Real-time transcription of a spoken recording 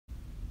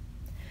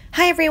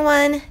Hi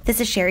everyone,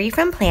 this is Sherry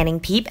from Planning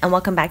Peep and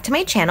welcome back to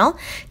my channel.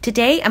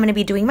 Today I'm going to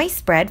be doing my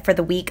spread for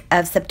the week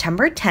of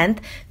September 10th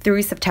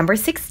through September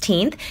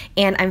 16th,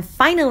 and I'm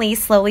finally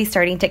slowly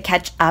starting to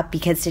catch up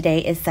because today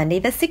is Sunday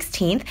the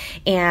 16th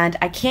and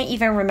I can't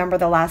even remember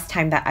the last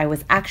time that I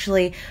was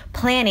actually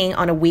planning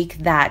on a week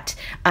that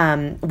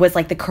was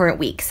like the current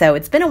week. So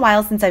it's been a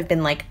while since I've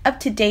been like up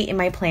to date in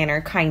my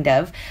planner, kind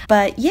of.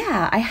 But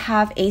yeah, I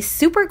have a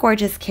super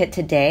gorgeous kit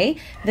today.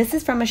 This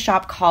is from a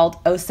shop called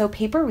So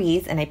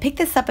Paperies and I picked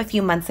this up a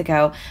few months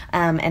ago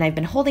and I've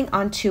been holding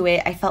on to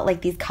it. I felt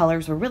like these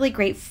colors were really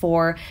great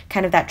for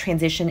kind of that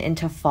transition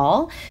into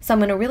fall. So I'm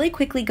going to really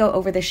quickly go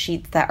over the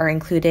sheets that are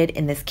included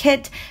in this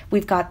kit.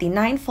 We've got the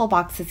 9 full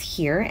boxes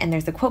here and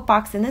there's a quote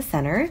box in the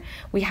center.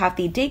 We have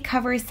the date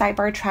covers,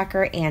 sidebar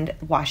tracker, and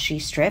washi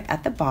strip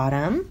at the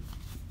bottom.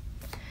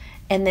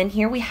 And then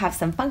here we have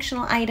some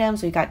functional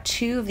items. We've got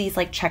 2 of these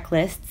like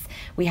checklists.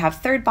 We have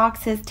third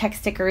boxes,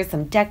 text stickers,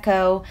 some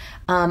deco,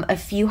 a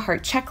few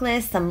heart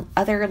checklists, some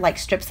other like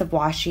strips of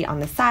washi on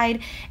the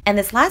side. And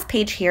this last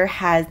page here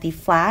has the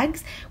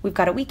flags. We've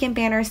got a weekend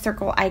banner,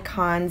 circle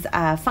icons,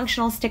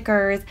 functional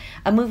stickers,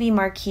 a movie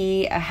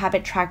marquee, a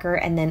habit tracker,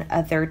 and then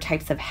other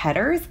types of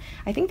headers.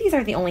 I think these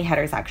are the only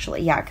headers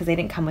actually, yeah, because they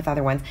didn't come with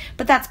other ones.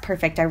 But that's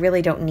perfect. I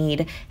really don't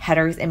need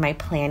headers in my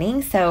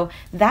planning. So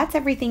that's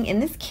everything in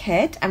this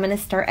kit. I'm going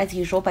to start as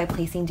usual by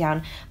placing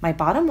down my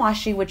bottom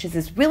washi, which is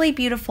this really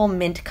beautiful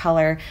mint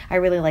color. I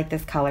really like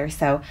this color,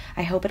 so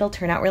I hope it'll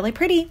turn out really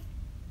pretty.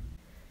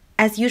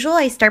 As usual,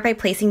 I start by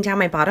placing down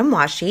my bottom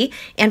washi,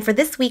 and for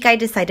this week I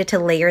decided to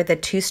layer the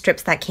 2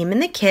 strips that came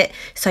in the kit,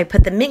 so I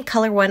put the mint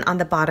color one on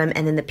the bottom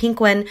and then the pink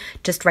one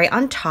just right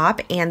on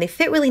top, and they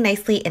fit really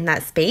nicely in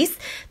that space.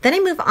 Then I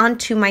move on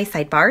to my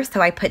sidebar,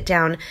 so I put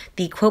down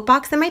the quote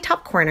box in my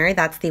top corner,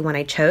 that's the one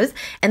I chose,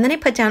 and then I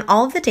put down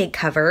all of the date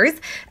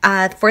covers.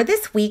 For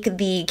this week,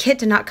 the kit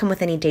did not come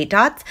with any date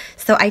dots,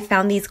 so I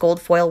found these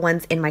gold foil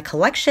ones in my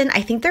collection.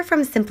 I think they're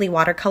from Simply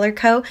Watercolor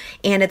Co.,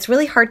 and it's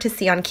really hard to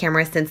see on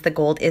camera since the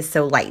gold is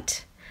so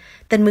light.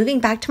 Then moving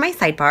back to my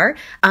sidebar,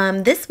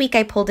 this week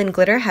I pulled in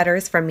glitter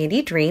headers from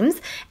Midi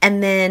Dreams,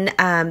 and then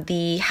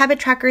the habit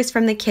trackers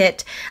from the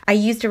kit. I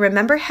used a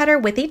remember header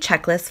with a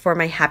checklist for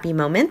my happy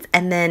moments,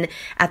 and then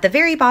at the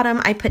very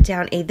bottom I put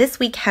down a this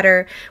week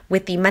header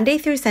with the Monday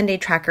through Sunday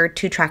tracker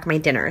to track my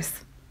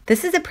dinners.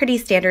 This is a pretty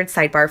standard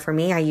sidebar for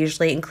me. I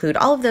usually include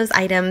all of those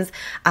items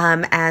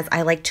as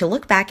I like to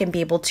look back and be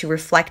able to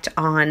reflect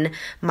on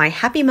my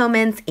happy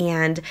moments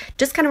and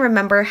just kind of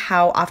remember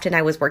how often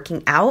I was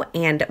working out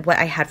and what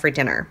I had for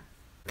dinner.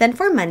 Then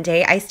for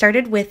Monday, I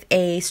started with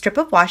a strip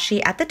of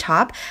washi at the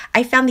top.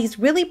 I found these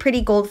really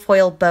pretty gold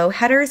foil bow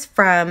headers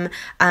from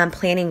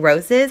Planning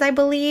Roses, I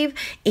believe,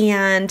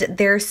 and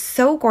they're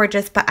so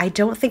gorgeous, but I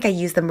don't think I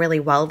used them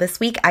really well this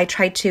week. I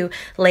tried to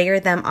layer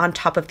them on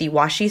top of the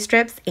washi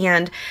strips,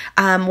 and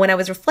when I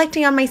was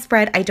reflecting on my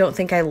spread, I don't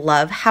think I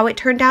love how it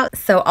turned out,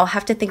 so I'll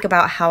have to think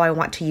about how I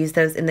want to use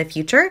those in the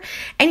future.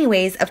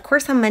 Anyways, of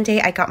course, on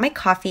Monday, I got my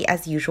coffee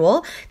as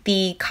usual.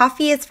 The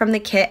coffee is from the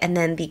kit, and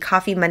then the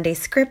Coffee Monday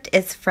script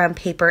is from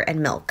Paper and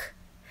Milk.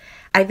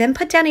 I then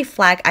put down a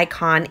flag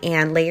icon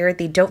and layered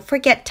the don't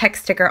forget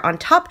text sticker on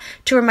top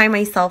to remind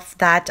myself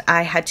that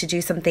I had to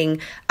do something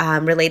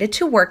related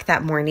to work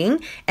that morning.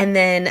 And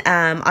then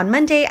on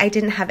Monday, I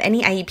didn't have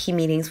any IEP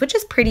meetings, which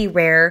is pretty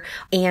rare,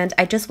 and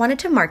I just wanted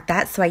to mark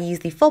that, so I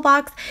used the full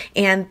box,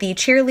 and the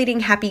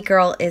cheerleading happy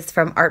girl is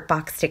from Art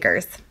Box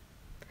Stickers.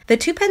 The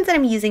 2 pens that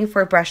I'm using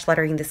for brush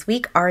lettering this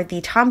week are the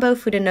Tombow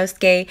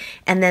Fudenosuke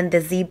and then the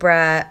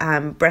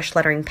Zebra brush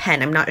lettering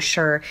pen. I'm not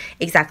sure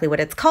exactly what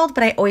it's called,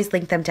 but I always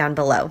link them down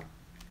below.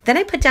 Then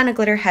I put down a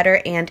glitter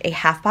header and a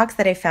half box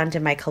that I found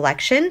in my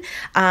collection.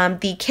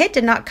 The kit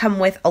did not come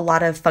with a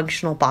lot of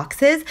functional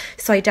boxes,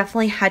 so I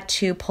definitely had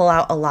to pull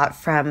out a lot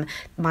from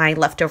my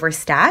leftover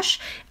stash.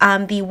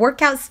 The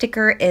workout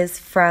sticker is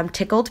from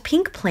Tickled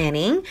Pink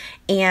Planning,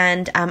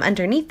 and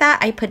underneath that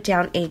I put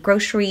down a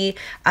grocery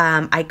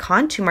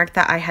icon to mark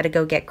that I had to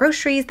go get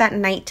groceries that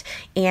night.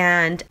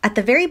 And at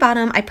the very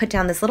bottom I put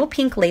down this little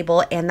pink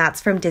label, and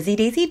that's from Dizzy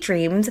Daisy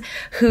Dreams,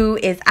 who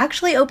is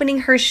actually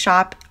opening her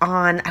shop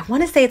on, I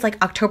want to say it's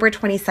like October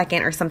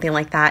 22nd or something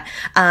like that.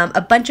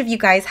 A bunch of you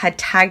guys had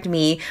tagged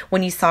me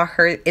when you saw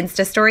her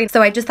Insta story,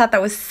 so I just thought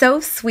that was so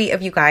sweet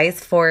of you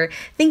guys for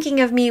thinking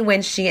of me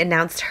when she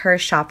announced her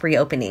shop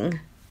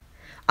reopening.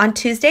 On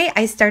Tuesday,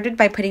 I started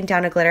by putting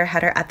down a glitter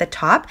header at the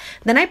top.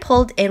 Then I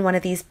pulled in one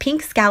of these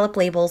pink scallop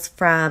labels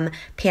from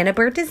Panda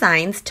Bird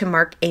Designs to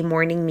mark a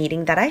morning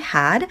meeting that I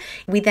had.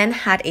 We then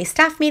had a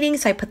staff meeting,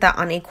 so I put that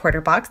on a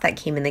quarter box that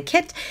came in the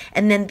kit.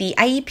 And then the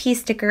IEP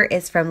sticker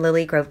is from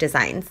Lily Grove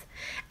Designs.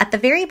 At the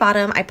very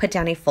bottom, I put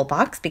down a full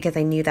box because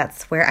I knew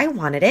that's where I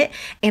wanted it.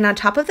 And on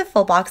top of the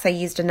full box, I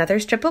used another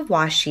strip of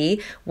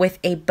washi with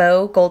a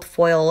bow gold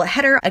foil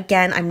header.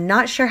 Again, I'm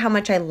not sure how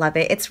much I love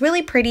it. It's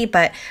really pretty,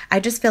 but I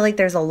just feel like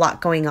there's a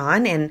lot going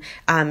on, and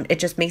it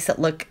just makes it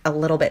look a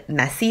little bit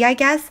messy, I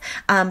guess.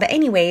 But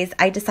anyways,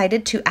 I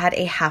decided to add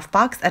a half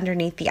box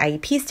underneath the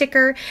IEP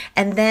sticker,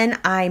 and then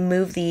I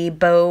moved the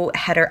bow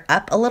header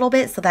up a little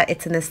bit so that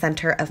it's in the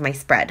center of my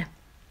spread.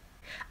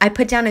 I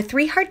put down a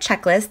 3-heart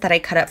checklist that I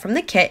cut up from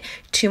the kit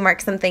to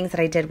mark some things that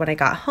I did when I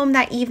got home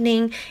that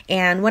evening,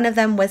 and one of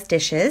them was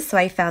dishes. So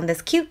I found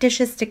this cute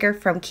dishes sticker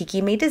from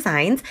Kiki Made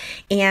Designs,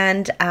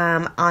 and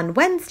on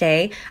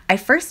Wednesday, I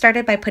first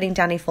started by putting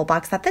down a full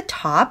box at the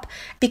top.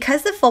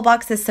 Because the full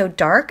box is so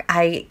dark,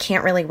 I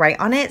can't really write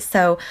on it,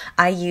 so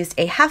I used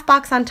a half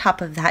box on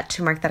top of that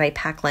to mark that I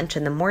pack lunch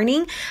in the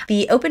morning.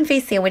 The open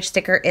face sandwich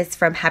sticker is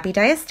from Happy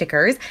Dia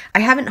Stickers. I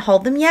haven't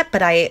hauled them yet,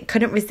 but I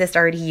couldn't resist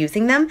already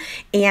using them.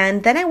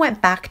 And then I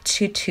went back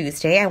to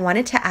Tuesday. I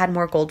wanted to add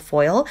more gold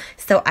foil,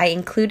 so I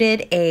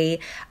included a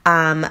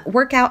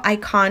workout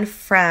icon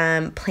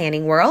from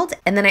Planning World,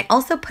 and then I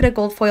also put a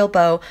gold foil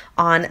bow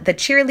on the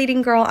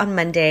cheerleading girl on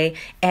Monday,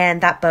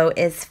 and that bow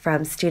is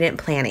from Student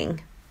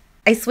Planning.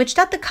 I switched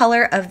out the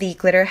color of the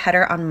glitter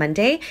header on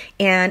Monday,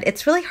 and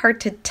it's really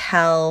hard to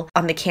tell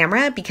on the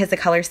camera because the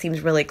color seems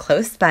really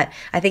close, but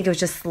I think it was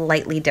just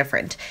slightly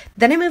different.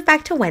 Then I moved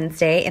back to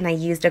Wednesday and I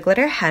used a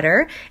glitter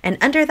header, and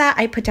under that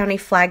I put down a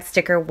flag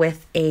sticker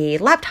with a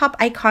laptop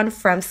icon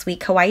from Sweet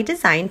Kawaii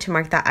Design to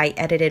mark that I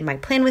edited my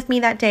plan with me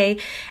that day.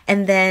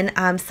 And then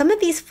some of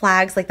these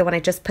flags, like the one I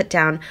just put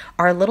down,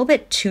 are a little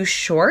bit too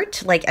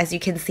short. Like, as you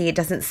can see, it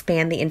doesn't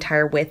span the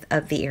entire width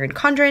of the Erin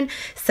Condren,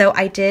 so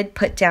I did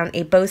put down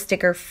a bow sticker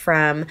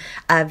from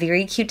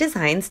Very Cute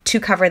Designs to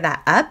cover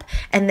that up.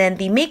 And then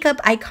the makeup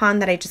icon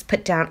that I just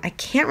put down, I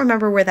can't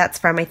remember where that's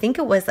from. I think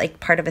it was like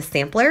part of a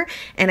sampler,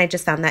 and I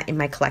just found that in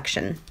my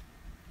collection.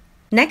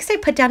 Next, I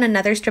put down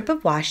another strip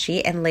of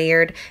washi and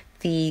layered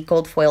the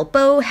gold foil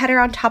bow header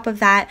on top of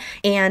that.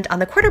 And on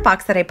the quarter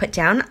box that I put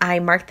down, I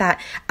marked that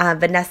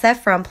Vanessa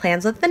from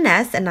Plans with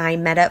Vanessa and I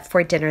met up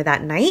for dinner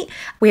that night.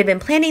 We had been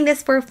planning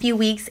this for a few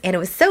weeks, and it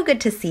was so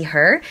good to see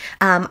her.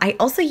 I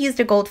also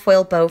used a gold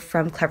foil bow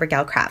from Clever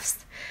Gal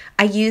Crafts.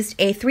 I used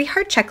a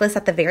 3-heart checklist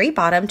at the very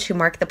bottom to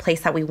mark the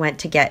place that we went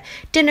to get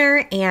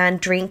dinner and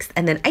drinks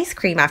and then ice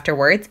cream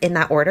afterwards, in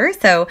that order.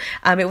 So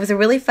it was a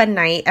really fun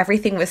night.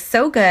 Everything was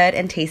so good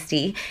and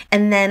tasty.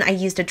 And then I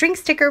used a drink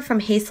sticker from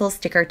Hazel's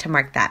Sticker to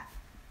mark that.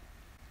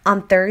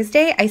 On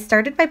Thursday, I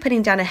started by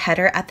putting down a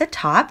header at the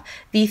top.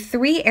 The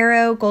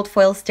 3-arrow gold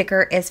foil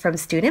sticker is from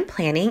Student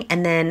Planning,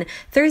 and then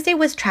Thursday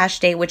was trash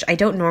day, which I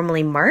don't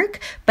normally mark,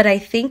 but I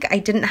think I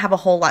didn't have a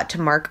whole lot to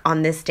mark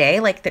on this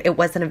day. Like, it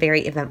wasn't a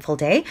very eventful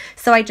day,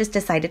 so I just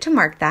decided to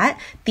mark that.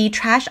 The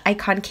trash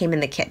icon came in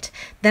the kit.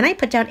 Then I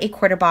put down a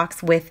quarter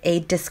box with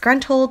a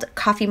disgruntled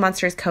Coffee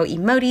Monsters Co.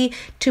 emoji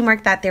to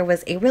mark that there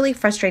was a really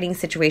frustrating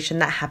situation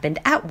that happened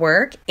at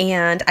work,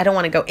 and I don't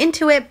want to go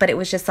into it, but it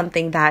was just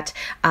something that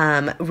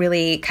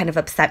really kind of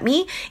upset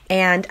me.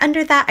 And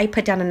under that, I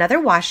put down another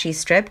washi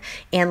strip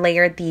and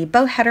layered the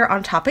bow header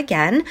on top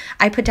again.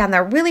 I put down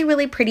that really,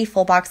 really pretty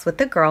full box with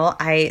the girl.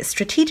 I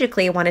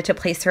strategically wanted to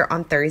place her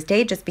on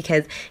Thursday just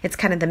because it's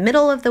kind of the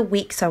middle of the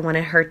week, so I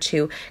wanted her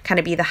to kind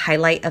of be the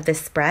highlight of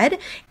this spread.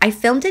 I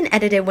filmed and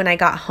edited when I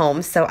got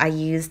home, so I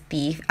used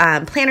the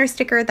planner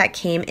sticker that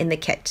came in the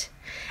kit.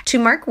 To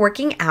mark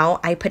working out,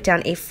 I put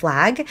down a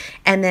flag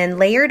and then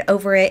layered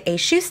over it a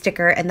shoe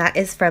sticker, and that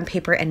is from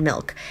Paper and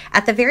Milk.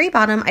 At the very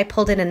bottom, I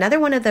pulled in another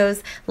one of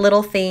those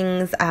little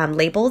things,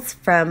 labels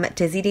from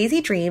Dizzy Daisy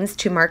Dreams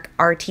to mark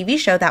our TV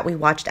show that we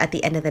watched at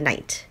the end of the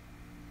night.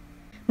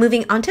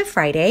 Moving on to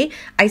Friday,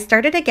 I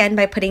started again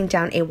by putting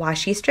down a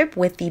washi strip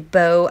with the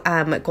bow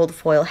gold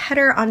foil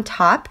header on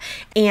top,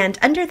 and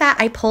under that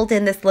I pulled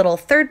in this little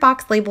 3rd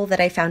box label that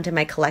I found in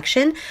my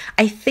collection.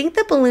 I think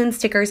the balloon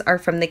stickers are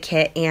from the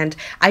kit, and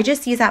I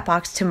just used that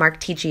box to mark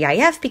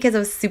TGIF because I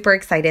was super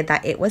excited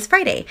that it was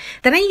Friday.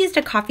 Then I used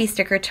a coffee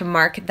sticker to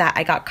mark that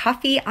I got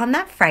coffee on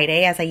that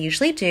Friday, as I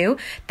usually do.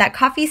 That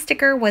coffee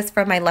sticker was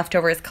from my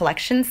leftovers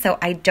collection, so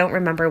I don't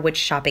remember which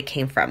shop it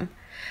came from.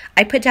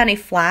 I put down a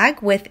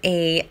flag with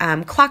a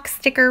clock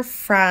sticker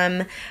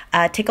from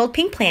Tickled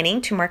Pink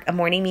Planning to mark a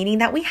morning meeting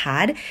that we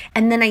had.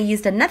 And then I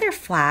used another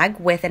flag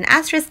with an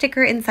asterisk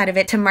sticker inside of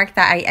it to mark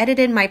that I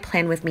edited my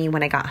plan with me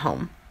when I got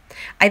home.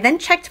 I then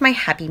checked my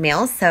Happy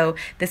Mail, so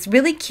this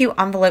really cute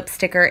envelope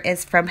sticker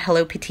is from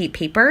Hello Petite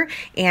Paper,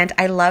 and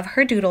I love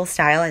her doodle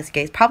style, as you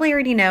guys probably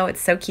already know. It's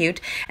so cute.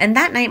 And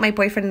that night, my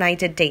boyfriend and I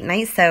did date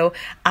night, so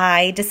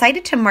I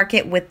decided to mark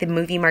it with the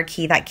movie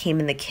marquee that came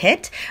in the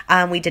kit.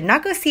 We did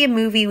not go see a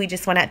movie, we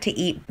just went out to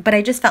eat, but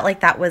I just felt like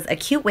that was a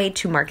cute way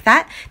to mark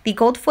that. The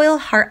gold foil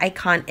heart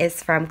icon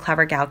is from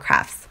Clever Gal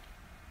Crafts.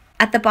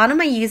 At the bottom,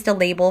 I used a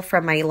label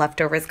from my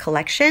leftovers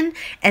collection,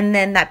 and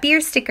then that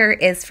beer sticker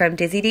is from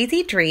Dizzy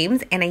Daisy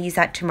Dreams, and I used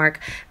that to mark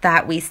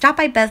that we stopped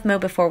by Bevmo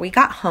before we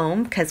got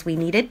home because we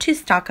needed to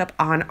stock up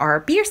on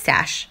our beer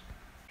stash.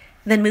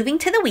 Then moving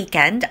to the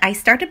weekend, I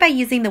started by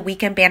using the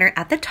weekend banner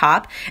at the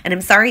top, and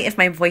I'm sorry if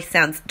my voice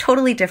sounds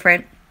totally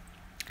different.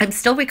 I'm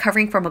still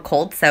recovering from a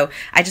cold, so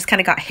I just kind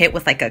of got hit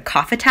with like a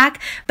cough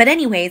attack. But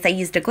anyways, I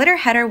used a glitter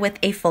header with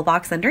a full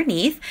box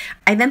underneath.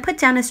 I then put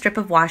down a strip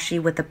of washi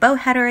with a bow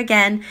header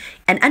again.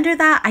 And under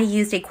that, I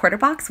used a quarter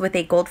box with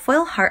a gold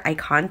foil heart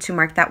icon to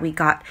mark that we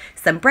got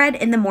some bread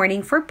in the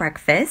morning for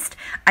breakfast.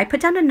 I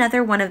put down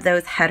another one of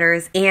those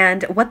headers,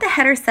 and what the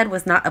header said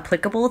was not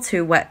applicable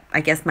to what I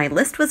guess my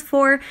list was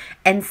for.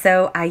 And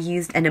so I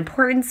used an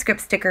important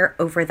script sticker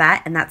over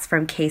that, and that's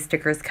from K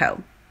Stickers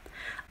Co.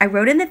 I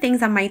wrote in the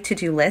things on my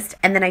to-do list,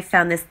 and then I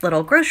found this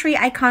little grocery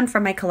icon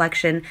from my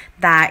collection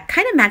that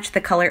kind of matched the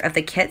color of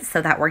the kit,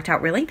 so that worked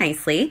out really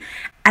nicely.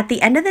 At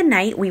the end of the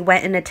night, we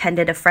went and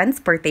attended a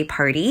friend's birthday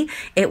party.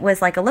 It was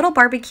like a little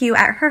barbecue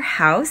at her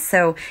house,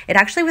 so it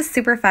actually was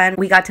super fun.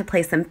 We got to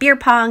play some beer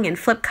pong and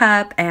flip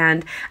cup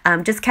and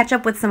just catch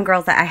up with some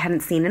girls that I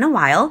hadn't seen in a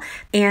while.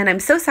 And I'm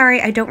so sorry,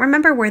 I don't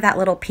remember where that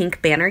little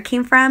pink banner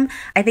came from.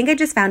 I think I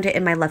just found it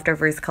in my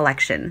leftovers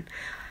collection.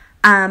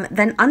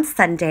 Then on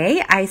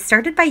Sunday, I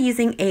started by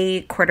using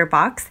a quarter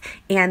box,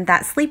 and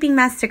that sleeping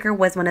mask sticker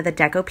was one of the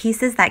deco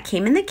pieces that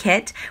came in the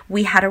kit.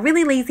 We had a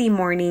really lazy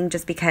morning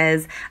just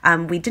because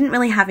we didn't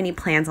really have any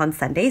plans on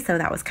Sunday, so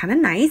that was kind of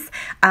nice.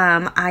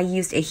 I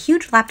used a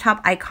huge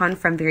laptop icon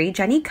from Very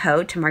Jenny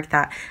Co. to mark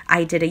that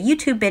I did a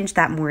YouTube binge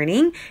that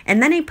morning,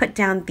 and then I put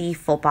down the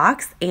full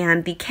box,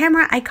 and the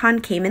camera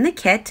icon came in the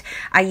kit.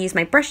 I used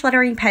my brush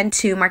lettering pen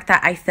to mark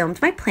that I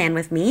filmed my plan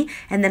with me,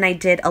 and then I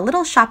did a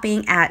little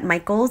shopping at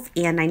Michael's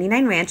and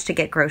 99 Ranch to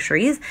get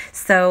groceries.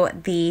 So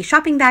the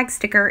shopping bag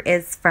sticker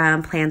is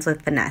from Plans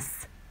with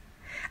Vanessa.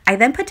 I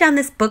then put down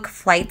this book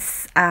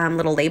flights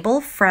little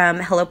label from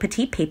Hello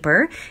Petite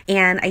Paper,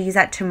 and I use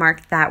that to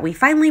mark that we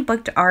finally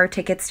booked our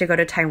tickets to go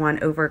to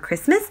Taiwan over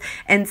Christmas,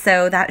 and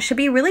so that should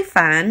be really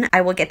fun.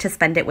 I will get to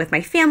spend it with my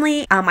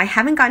family. I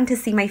haven't gotten to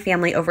see my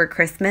family over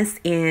Christmas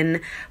in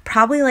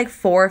probably like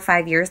 4 or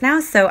 5 years now,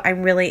 so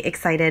I'm really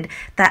excited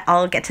that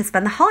I'll get to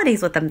spend the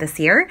holidays with them this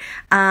year.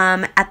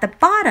 At the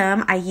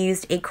bottom, I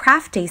used a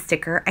craft day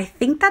sticker. I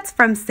think that's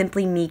from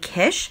Simply Me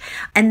Kish,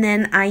 and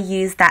then I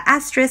used that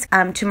asterisk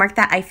to mark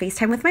that I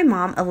FaceTime with my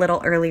mom a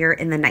little earlier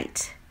in the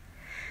night.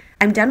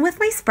 I'm done with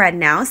my spread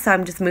now, so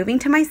I'm just moving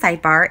to my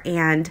sidebar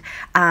and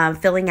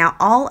filling out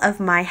all of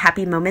my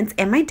happy moments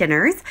and my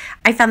dinners.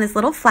 I found this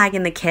little flag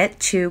in the kit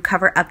to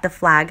cover up the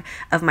flag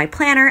of my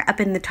planner up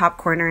in the top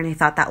corner, and I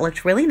thought that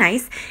looked really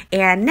nice.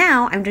 And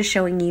now I'm just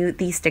showing you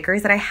the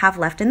stickers that I have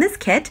left in this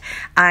kit.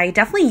 I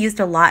definitely used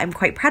a lot. I'm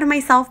quite proud of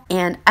myself,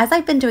 and as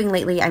I've been doing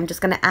lately, I'm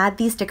just going to add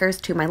these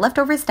stickers to my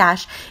leftover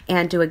stash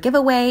and do a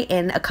giveaway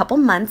in a couple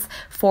months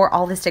for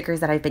all the stickers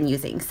that I've been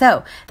using.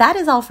 So that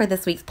is all for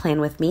this week's Plan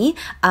With Me.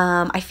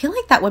 I feel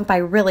like that went by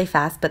really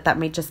fast, but that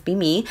might just be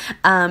me.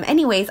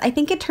 Anyways, I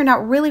think it turned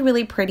out really,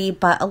 really pretty,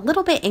 but a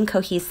little bit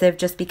incohesive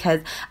just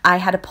because I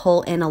had to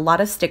pull in a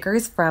lot of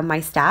stickers from my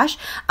stash.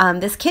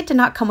 This kit did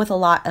not come with a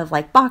lot of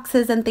like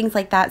boxes and things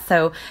like that,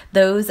 so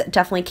those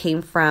definitely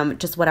came from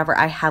just whatever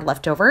I had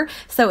left over.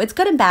 So it's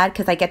good and bad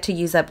because I get to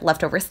use up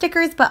leftover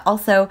stickers, but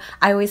also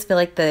I always feel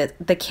like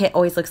the kit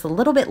always looks a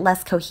little bit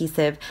less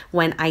cohesive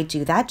when I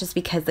do that, just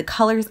because the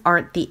colors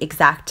aren't the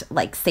exact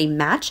like same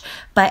match.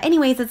 But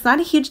anyways, it's not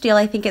a huge deal.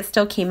 I think it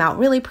still came out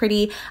really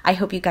pretty. I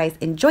hope you guys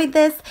enjoyed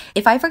this.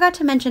 If I forgot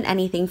to mention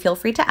anything, feel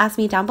free to ask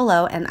me down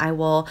below and I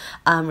will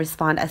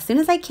respond as soon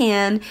as I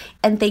can.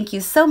 And thank you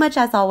so much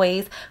as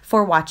always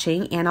for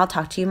watching, and I'll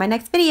talk to you in my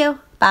next video.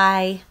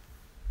 Bye.